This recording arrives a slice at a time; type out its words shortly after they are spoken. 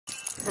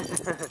Ah!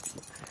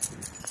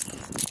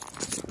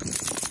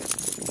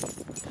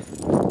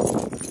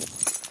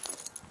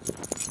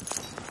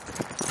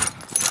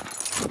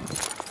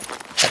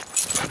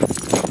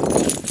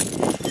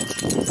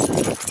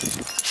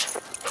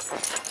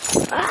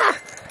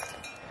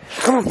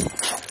 Come on,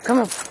 come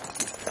on.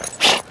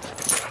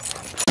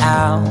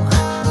 I'll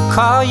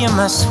call you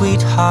my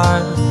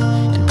sweetheart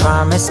and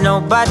promise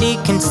nobody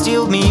can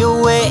steal me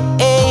away.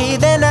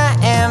 Then I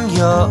am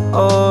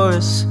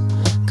yours,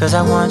 'cause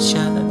I want you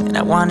and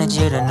I wanted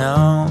you to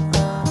know.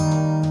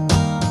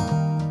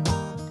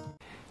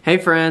 Hey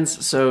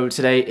friends, so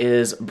today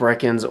is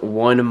Breckyn's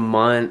 1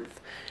 month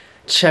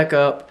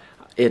checkup.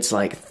 It's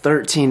like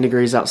 13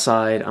 degrees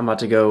outside. I'm about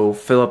to go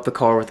fill up the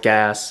car with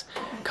gas,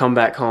 come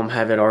back home,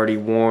 have it already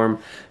warm,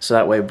 so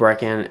that way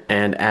Breckyn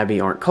and Abby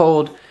aren't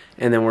cold.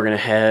 And then we're gonna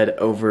head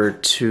over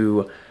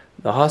to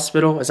the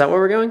hospital. Is that where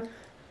we're going?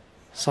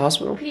 It's the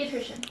hospital?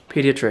 Pediatrician.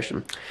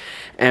 Pediatrician.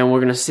 And we're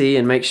gonna see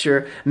and make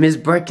sure Ms.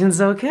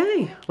 Breckyn's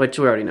okay. Which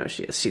we already know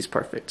she is. She's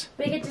perfect.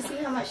 We get to see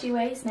how much she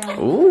weighs now.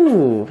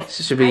 Ooh,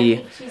 she should be. I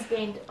think she's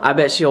gained. I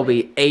bet she'll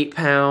be 8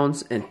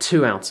 pounds and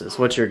 2 ounces.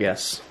 What's your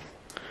guess?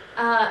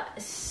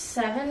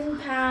 7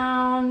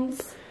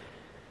 pounds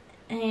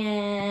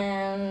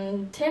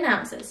and 10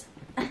 ounces.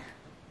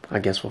 I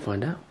guess we'll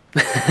find out.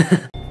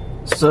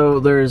 So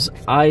there's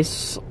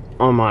ice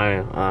on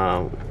my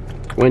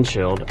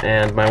windshield,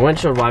 and my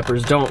windshield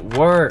wipers don't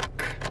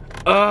work.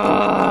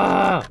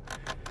 Ugh!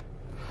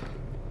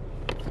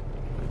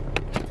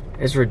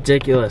 It's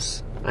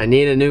ridiculous. I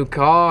need a new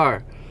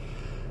car.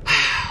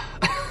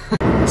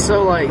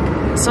 So like,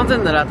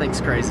 something that I think's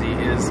crazy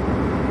is,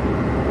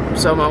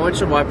 so my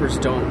windshield wipers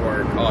don't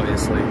work,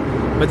 obviously,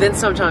 but then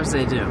sometimes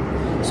they do.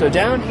 So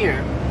down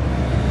here,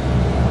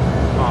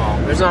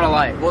 oh, there's not a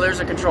light. Well, there's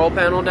a control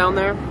panel down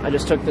there. I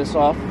just took this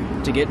off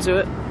to get to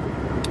it.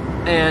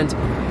 And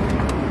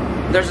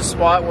there's a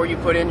spot where you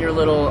put in your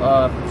little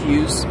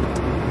fuse.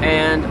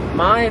 And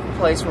my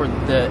place where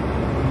the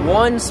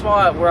one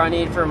spot where I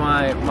need for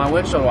my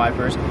windshield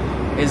wipers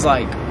is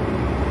like,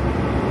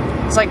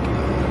 it's like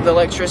the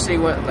electricity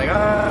went like,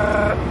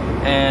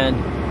 and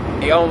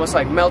it almost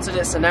like melted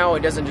it, so now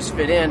it doesn't just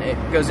fit in, it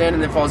goes in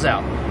and then falls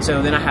out.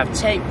 So then I have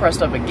tape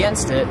pressed up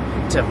against it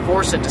to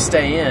force it to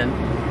stay in.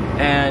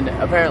 And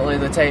apparently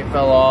the tape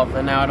fell off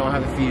and now I don't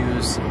have the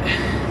fuse.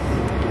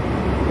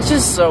 It's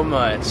just so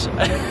much.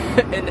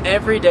 An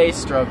everyday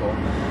struggle.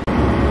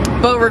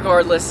 But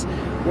regardless,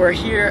 we're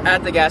here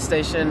at the gas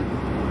station.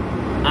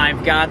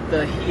 I've got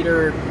the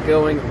heater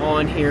going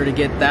on here to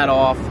get that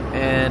off,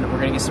 and we're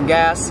gonna get some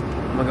gas.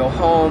 I'm gonna go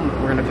home,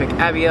 we're gonna pick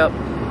Abby up,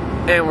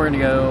 and we're gonna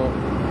go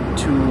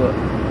to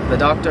the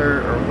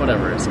doctor or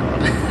whatever it's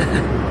called.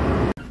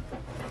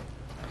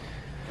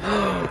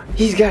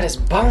 He's got his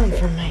bone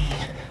for me.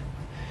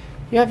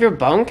 You have your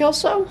bone,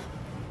 Kelso?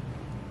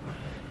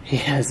 He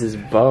has his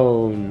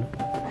bone.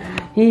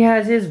 He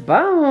has his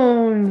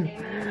bone.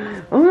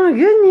 Oh my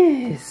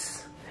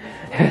goodness.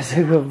 That's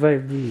a good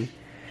baby.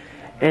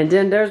 And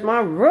then there's my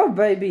real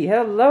baby.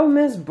 Hello,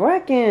 Miss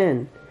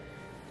Breckyn.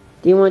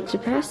 Do you want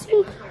your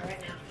passy?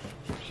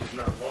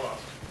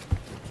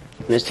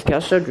 Mr.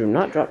 Kelso, do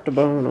not drop the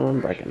bone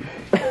on Breckyn.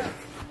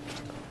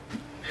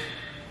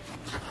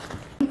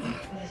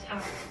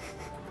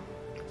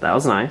 That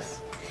was nice.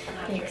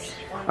 Thanks.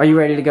 Are you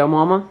ready to go,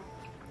 Mama?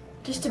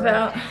 Just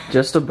about.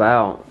 Just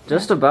about.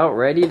 Just about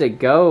ready to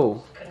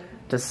go.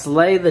 To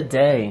slay the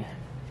day.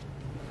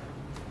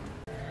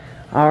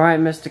 Alright,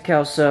 Mr.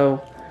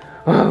 Kelso.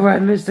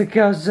 Alright, Mr.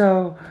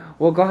 Kelso.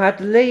 We're gonna have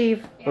to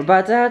leave. We're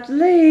about to have to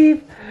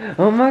leave.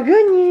 Oh my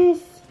goodness.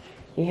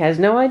 He has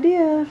no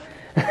idea.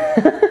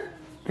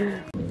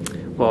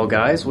 Well,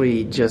 guys,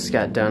 we just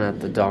got done at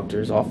the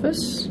doctor's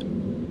office.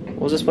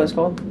 What was this place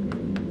called?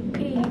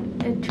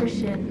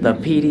 Pediatrician. The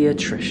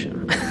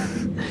pediatrician.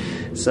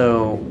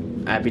 So,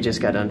 Abby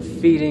just got done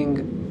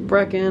feeding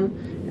Breckyn,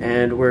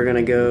 and we're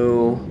gonna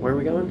go, where are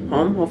we going?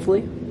 Home,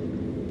 hopefully?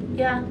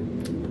 Yeah,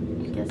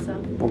 I guess so.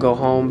 We'll go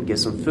home, get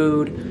some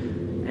food,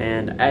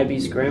 and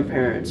Abby's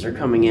grandparents are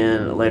coming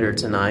in later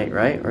tonight,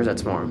 right? Or is that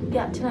tomorrow?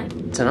 Yeah,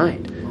 tonight.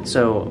 Tonight.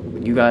 So,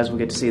 you guys will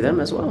get to see them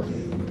as well.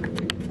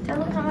 Tell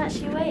them how much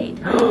she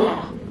weighed.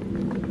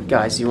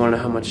 Guys, you wanna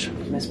know how much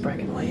Miss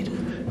Breckyn weighed?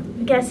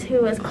 Guess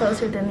who was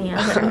closer than the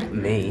other?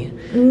 Me.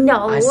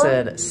 No. I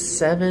said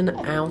 7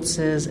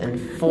 ounces and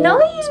 4. No,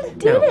 you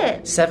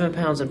didn't. 7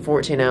 pounds and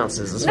 14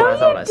 ounces. That's No, what I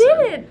thought I said.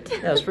 you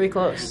didn't. That was pretty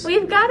close.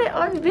 We've got it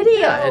on video.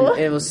 Yeah, and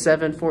it was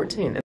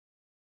 7:14.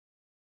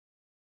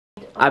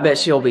 I bet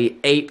she'll be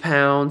 8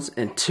 pounds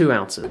and 2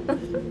 ounces.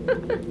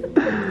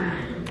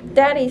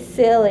 Daddy's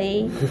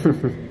silly.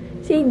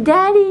 See,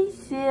 Daddy's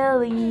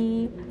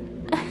silly.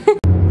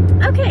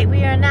 Okay,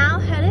 we are now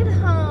headed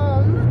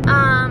home.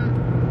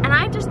 And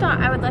I just thought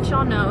I would let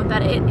y'all know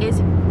that it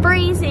is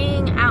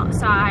freezing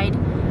outside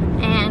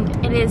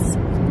and it is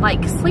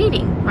like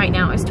sleeting right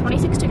now. It's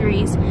 26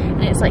 degrees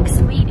and it's like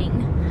sleeting.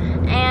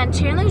 And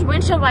Chandler's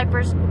windshield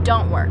wipers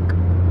don't work.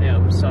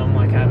 Yeah, so I'm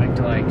like having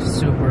to like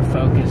super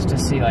focus to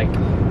see like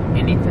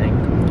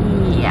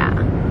anything. Yeah.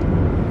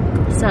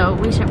 So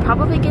we should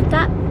probably get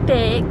that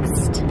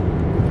fixed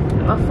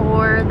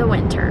before the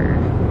winter.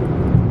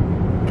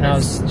 And I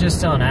was just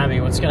telling Abby,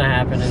 what's going to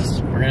happen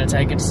is we're going to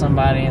take it to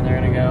somebody and they're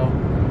going to go,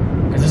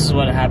 because this is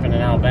what happened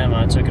in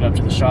Alabama. I took it up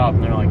to the shop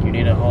and they're like, you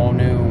need a whole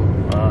new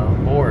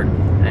board.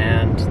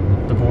 And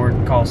the board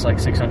costs like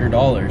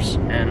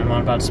 $600. And I'm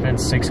not about to spend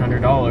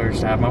 $600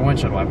 to have my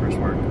windshield wipers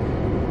work.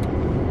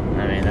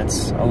 I mean,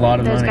 that's a lot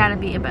of money. There's got to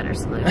be a better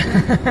solution.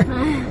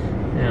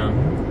 Yeah.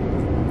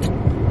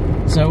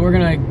 So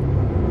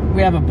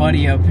we have a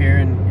buddy up here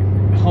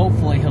and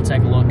hopefully he'll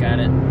take a look at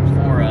it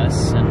for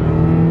us.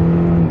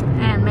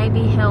 And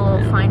maybe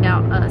he'll find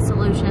out a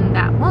solution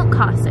that won't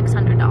cost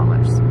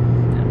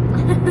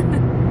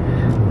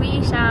 $600.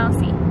 We shall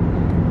see.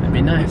 That'd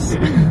be nice.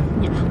 Yeah.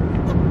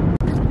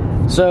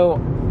 So,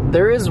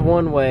 there is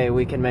one way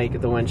we can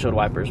make the windshield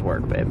wipers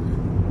work, babe.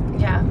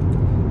 Yeah.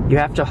 You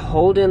have to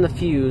hold in the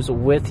fuse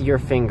with your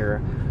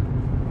finger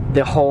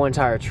the whole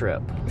entire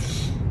trip.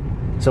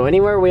 So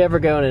anywhere we ever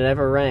go and it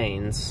ever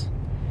rains,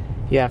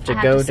 you have to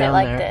go down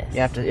like there.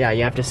 This.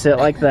 You have to sit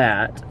like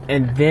that,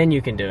 and then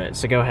you can do it.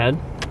 So go ahead.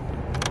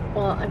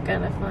 Well, I've got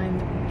to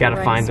find.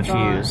 Gotta find the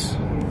fuse.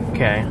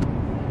 Okay.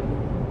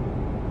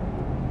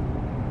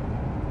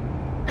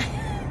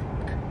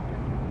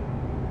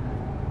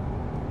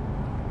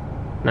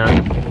 No.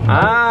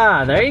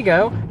 Ah, there you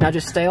go. Now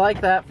just stay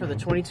like that for the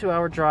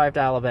 22-hour drive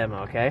to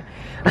Alabama, okay?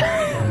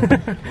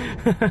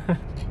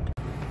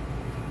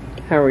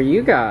 How are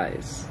you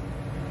guys?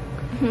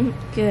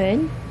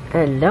 Good.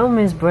 Hello,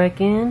 Miss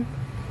Breckyn.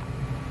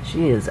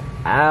 She is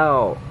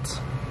out.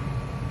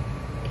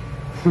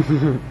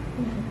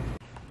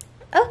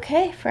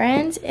 Okay,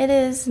 friends. It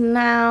is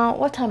now.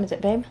 What time is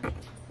it, babe?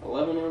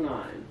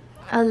 11:09.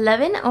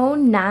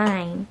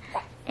 11:09.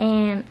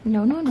 And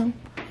no.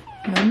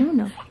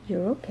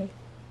 You're okay.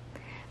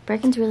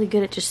 Breckyn's really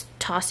good at just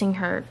tossing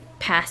her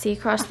passy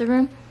across the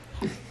room.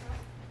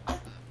 Here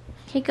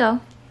you go.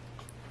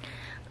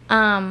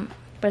 But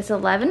it's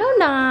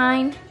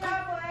 11:09.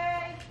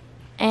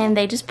 And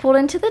they just pulled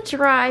into the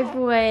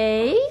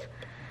driveway.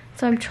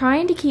 So I'm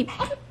trying to keep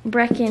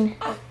Breckyn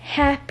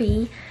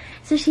happy.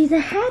 So she's a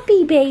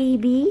happy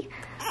baby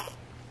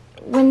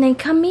when they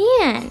come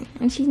in.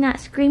 And she's not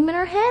screaming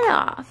her head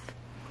off.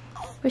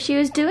 But she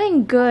was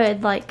doing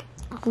good, like,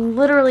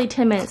 literally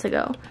 10 minutes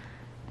ago.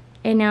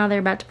 And now they're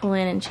about to pull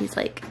in and she's,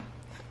 like,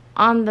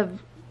 on the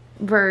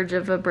verge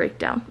of a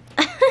breakdown.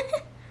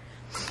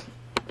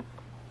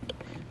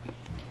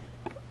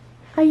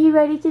 Are you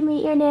ready to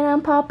meet your Nana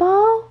and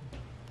Papa?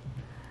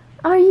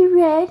 Are you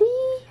ready?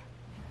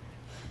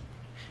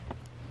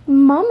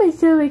 Mama's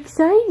so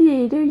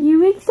excited. Are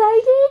you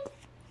excited?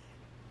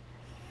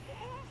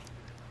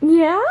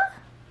 Yeah?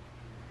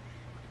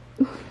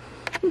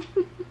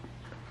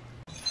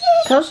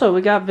 Koso,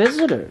 we got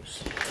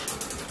visitors.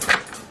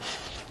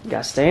 You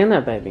gotta stay in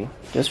there, baby.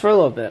 Just for a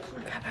little bit.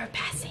 Grab her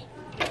passy.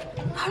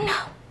 Oh no.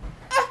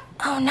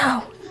 Oh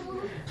no.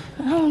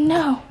 Oh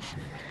no.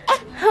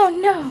 Oh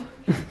no.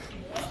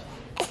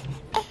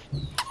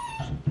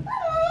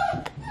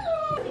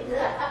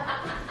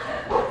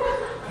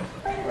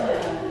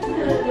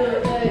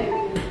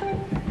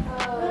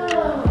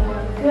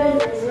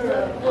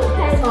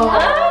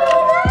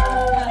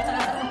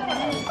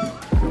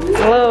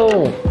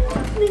 Hello.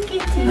 Look at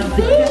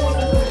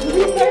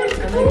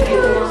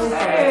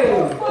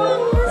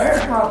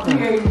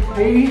you,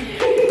 baby.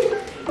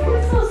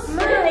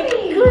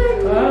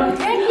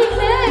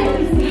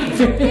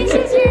 This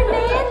is your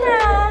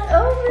Nana.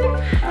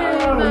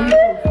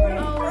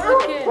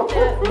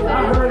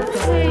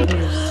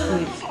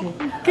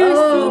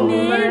 Goosey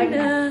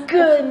Nana.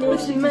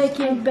 Goodness, you're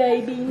making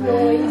baby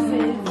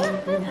noises.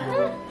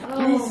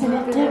 Listen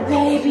to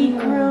baby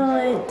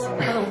grunt.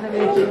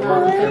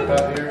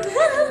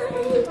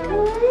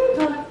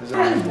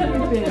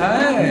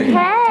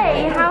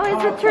 Hey, how was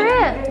the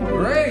trip?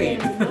 Great.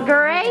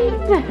 Great.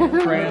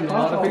 Praying a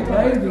lot of people.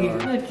 Baby,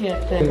 Look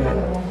at that.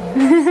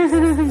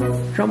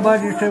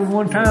 somebody said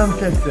one time,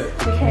 said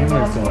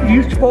that,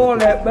 you spoil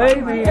that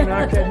baby, and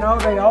I said, no,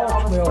 they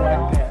all smell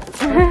like that.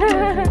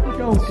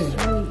 Don't they?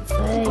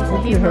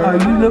 Are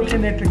you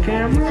looking at the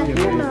camera? I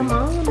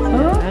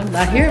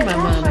hear my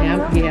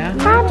mommy. Yeah.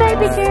 Hi,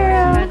 baby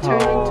girl. I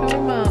turn into a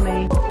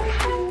mommy.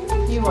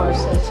 You are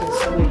such a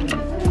sweetie.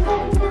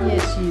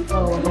 Yes, you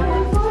are.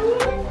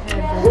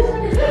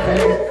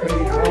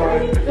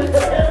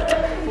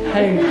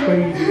 Hey,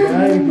 crazy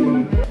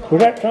baby. Was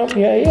that something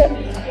you ate?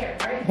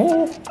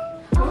 Huh?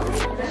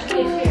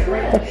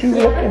 What you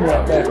looking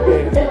at back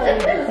there?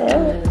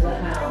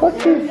 Huh?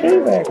 What you see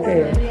back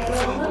there?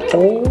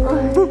 Oh,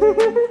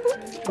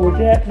 was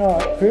that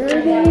not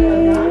pretty?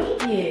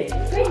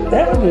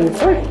 That was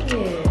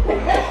pretty.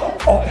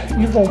 Oh,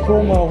 you gonna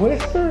pull my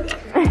whiskers?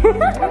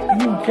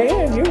 You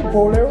can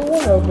pull every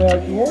one of them out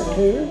if you want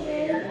to.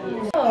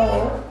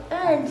 Oh,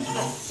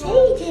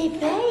 unsweetie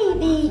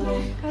baby.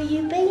 Are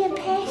you being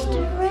passed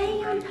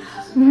around?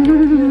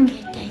 Look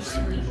at that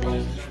sweet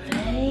baby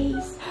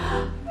face.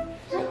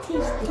 What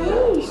is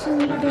this,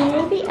 sweet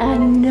baby? I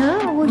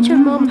know. Where's your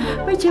mom?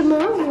 Where's your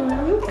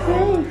mama?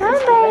 Okay. Hi,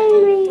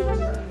 baby.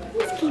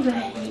 you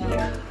right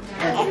here.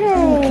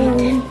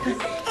 Hey.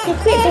 You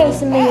quit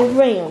chasing me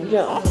around,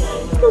 y'all.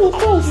 Quit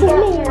chasing me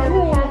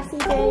around,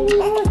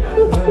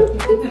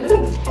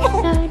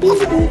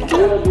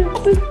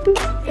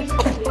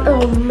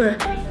 oh my.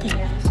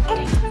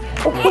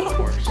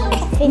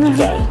 Thank you,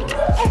 Daddy.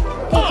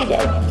 Thank you,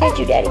 Daddy. Thank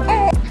you, Daddy.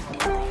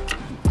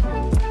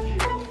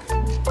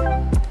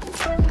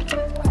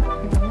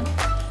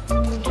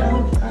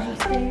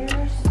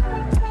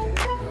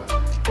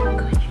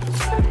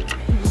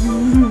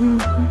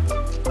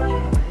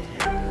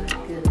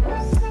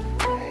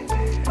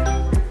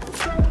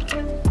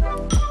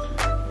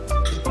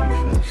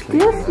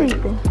 Still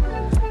sleeping.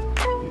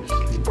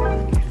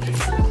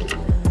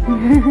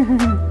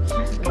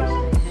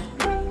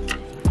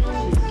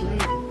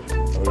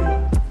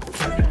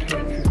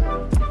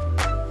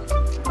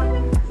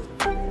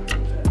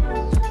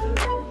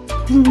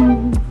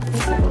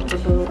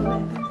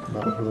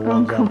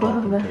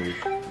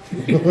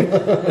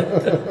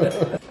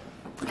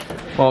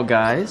 Well,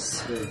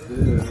 guys,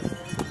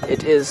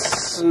 it is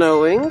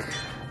snowing.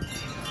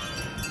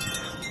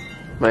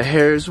 My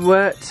hair's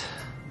wet.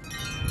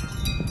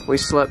 We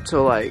slept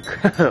till like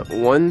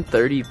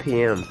 1:30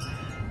 p.m.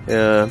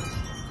 Yeah,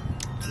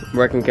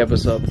 Breckyn kept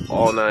us up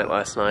all night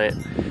last night.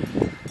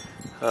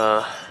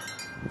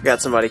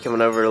 Got somebody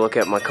coming over to look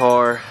at my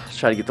car,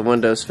 try to get the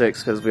windows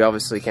fixed, because we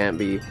obviously can't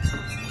be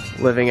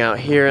living out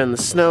here in the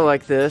snow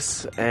like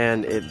this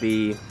and it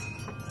be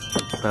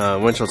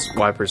windshield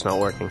wipers not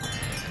working.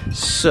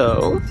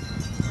 So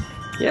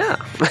yeah,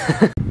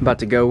 about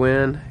to go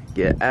in,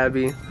 get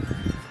Abby,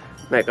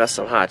 make us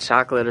some hot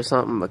chocolate or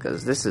something,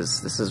 because this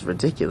is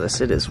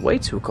ridiculous. It is way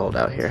too cold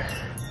out here,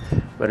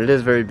 but it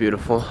is very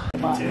beautiful.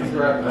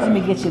 Let me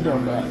get you a little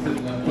bit.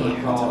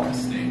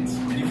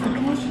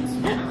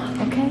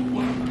 Okay.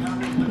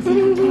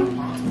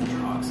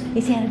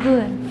 You see how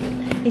good?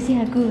 You see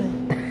how good?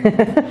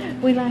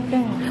 We like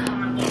that.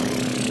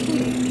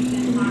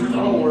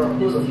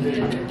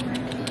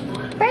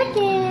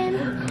 Breckyn.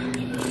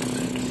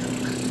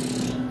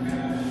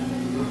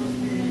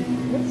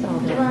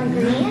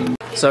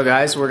 So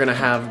guys, we're gonna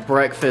have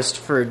breakfast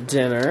for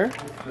dinner.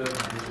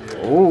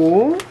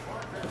 Oh,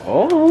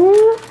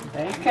 oh,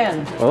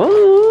 Bacon.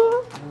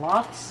 oh.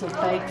 Lots of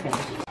bacon.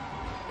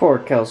 Poor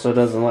Kelso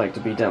doesn't like to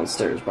be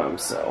downstairs by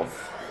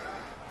himself.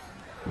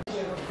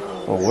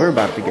 Well, we're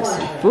about to get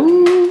some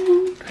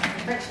food.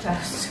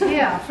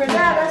 Yeah, for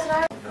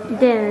that.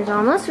 Dinner's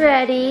almost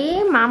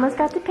ready. Mama's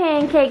got the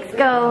pancakes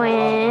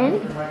going.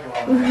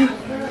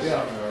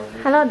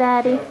 Hello,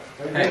 Daddy.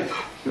 Hey.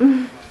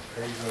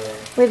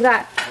 We've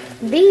got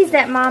these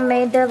that Mom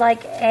made. They're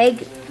like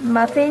egg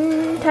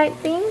muffin type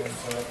things.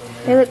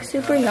 They look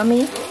super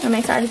yummy. I'm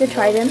excited to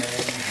try them.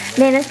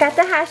 Nana's got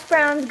the hash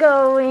browns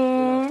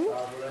going.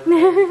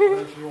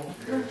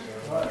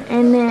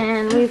 And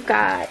then we've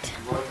got,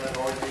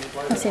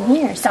 what's in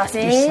here?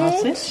 Sausage.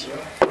 Sausage?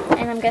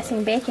 And I'm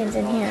guessing bacon's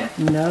in here.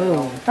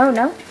 No. Oh,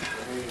 no?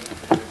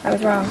 I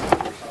was wrong.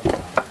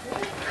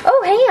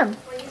 Oh, ham.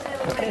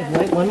 Okay,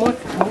 wait, one more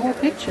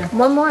picture.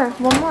 One more.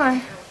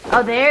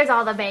 Oh, there's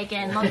all the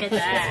bacon. Look at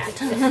that.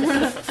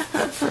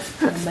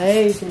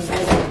 Amazing.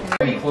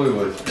 Pretty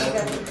clueless.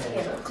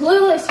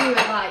 Clueless you would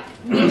like.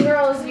 Mean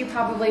Girls you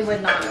probably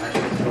would not like.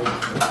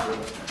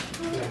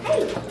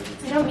 Hey,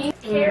 you know me?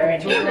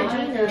 Carrot and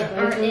Regina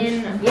are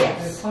in.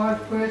 Yes. Hard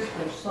pressed,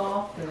 they're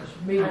soft, they're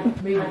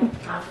medium.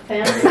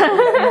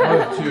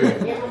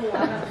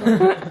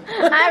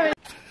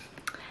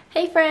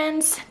 Hey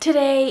friends,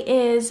 today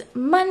is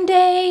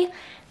Monday.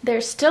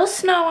 There's still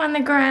snow on the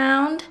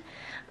ground.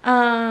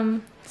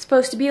 It's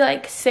supposed to be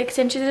like 6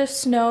 inches of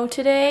snow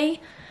today.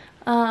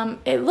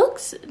 It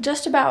looks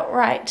just about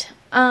right.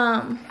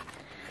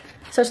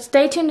 So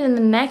stay tuned in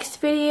the next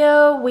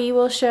video. We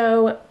will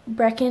show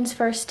Breckyn's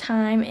first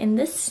time in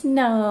the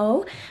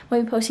snow.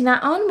 We'll be posting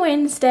that on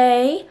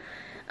Wednesday.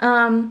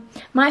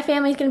 My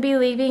family's gonna be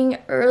leaving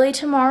early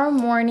tomorrow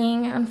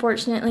morning,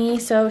 unfortunately,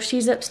 so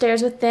she's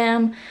upstairs with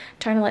them,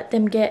 trying to let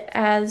them get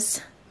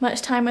as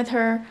much time with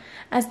her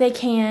as they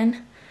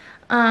can.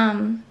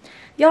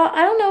 Y'all,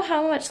 I don't know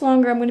how much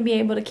longer I'm gonna be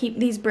able to keep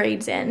these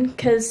braids in,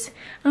 because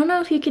I don't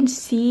know if you can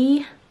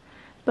see,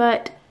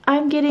 but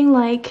I'm getting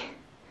like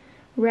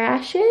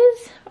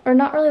rashes, or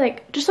not really,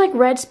 like just like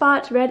red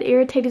spots, red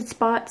irritated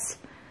spots.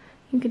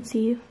 You can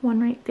see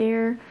one right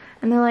there,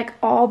 and they're like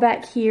all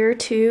back here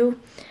too.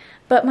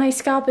 But my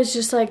scalp is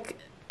just like,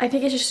 I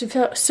think it's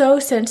just so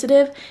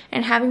sensitive,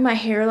 and having my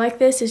hair like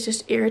this is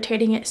just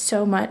irritating it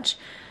so much.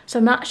 So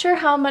I'm not sure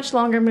how much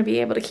longer I'm gonna be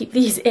able to keep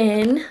these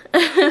in.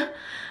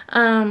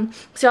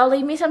 So y'all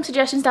leave me some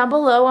suggestions down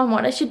below on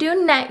what I should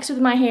do next with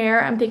my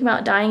hair. I'm thinking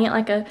about dyeing it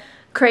like a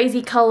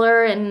crazy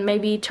color and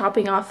maybe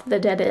chopping off the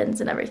dead ends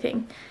and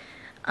everything.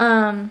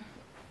 Yeah,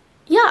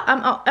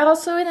 I'm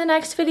also in the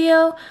next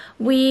video,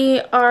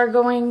 I'm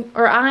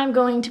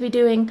going to be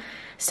doing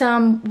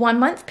some 1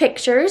 month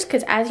pictures,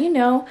 because as you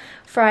know,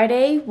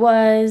 Friday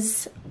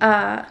was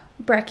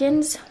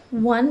Breckyn's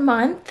 1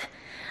 month.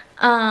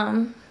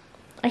 I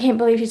can't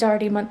believe she's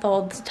already a month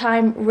old. The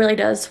time really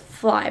does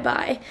fly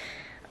by.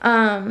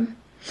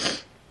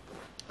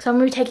 So I'm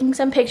going to be taking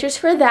some pictures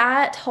for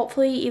that.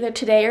 Hopefully either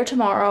today or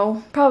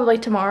tomorrow. Probably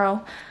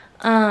tomorrow.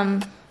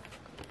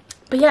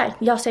 But yeah,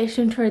 y'all stay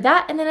tuned for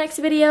that in the next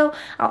video.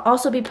 I'll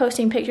also be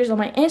posting pictures on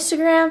my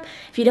Instagram.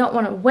 If you don't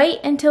want to wait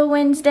until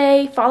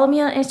Wednesday, follow me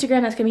on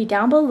Instagram. That's going to be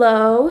down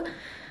below.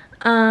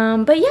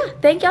 But yeah,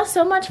 thank y'all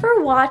so much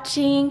for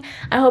watching.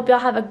 I hope y'all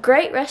have a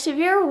great rest of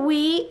your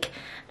week.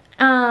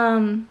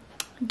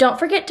 Don't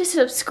forget to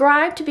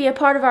subscribe to be a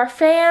part of our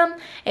fam.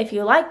 If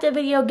you liked the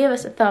video, give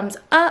us a thumbs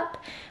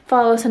up.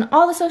 Follow us on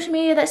all the social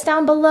media that's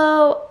down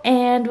below.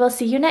 And we'll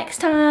see you next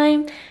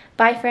time.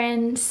 Bye,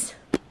 friends.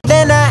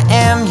 Then I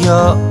am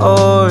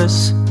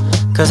yours,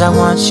 'cause I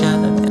want you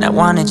and I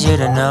wanted you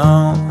to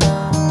know.